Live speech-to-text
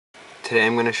today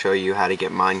I'm going to show you how to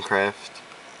get Minecraft,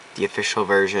 the official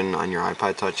version, on your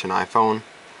iPod Touch and iPhone.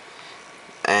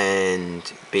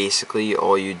 And basically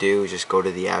all you do is just go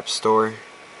to the App Store,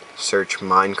 search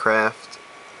Minecraft,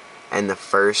 and the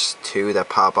first two that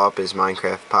pop up is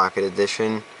Minecraft Pocket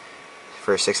Edition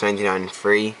for $6.99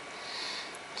 free.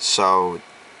 So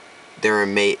they're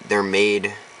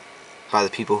made by the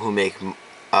people who make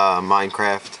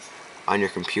Minecraft on your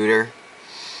computer.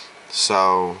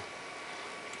 So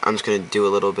I'm just going to do a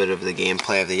little bit of the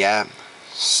gameplay of the app.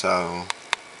 So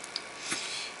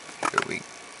here we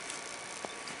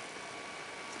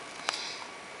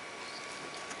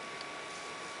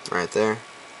right there.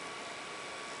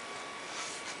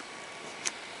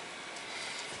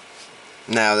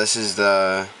 Now this is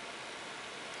the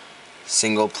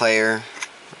single player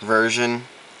version.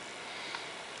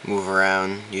 Move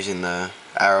around using the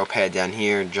arrow pad down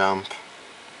here, jump.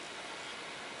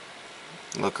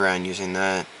 Look around using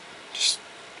that, just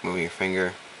moving your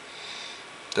finger.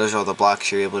 Those are all the blocks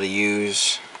you're able to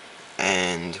use,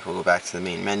 and we'll go back to the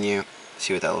main menu,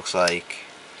 see what that looks like.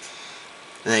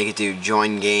 And then you could do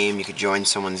join game. You could join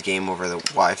someone's game over the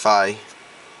Wi-Fi.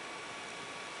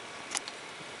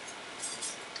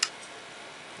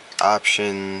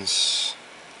 Options,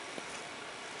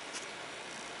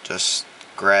 just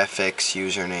graphics,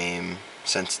 username,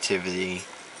 sensitivity.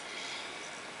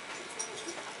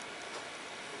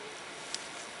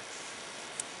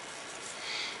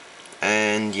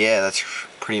 And yeah, that's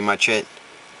pretty much it.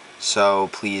 So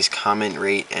please comment,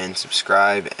 rate, and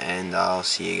subscribe, and I'll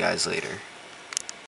see you guys later.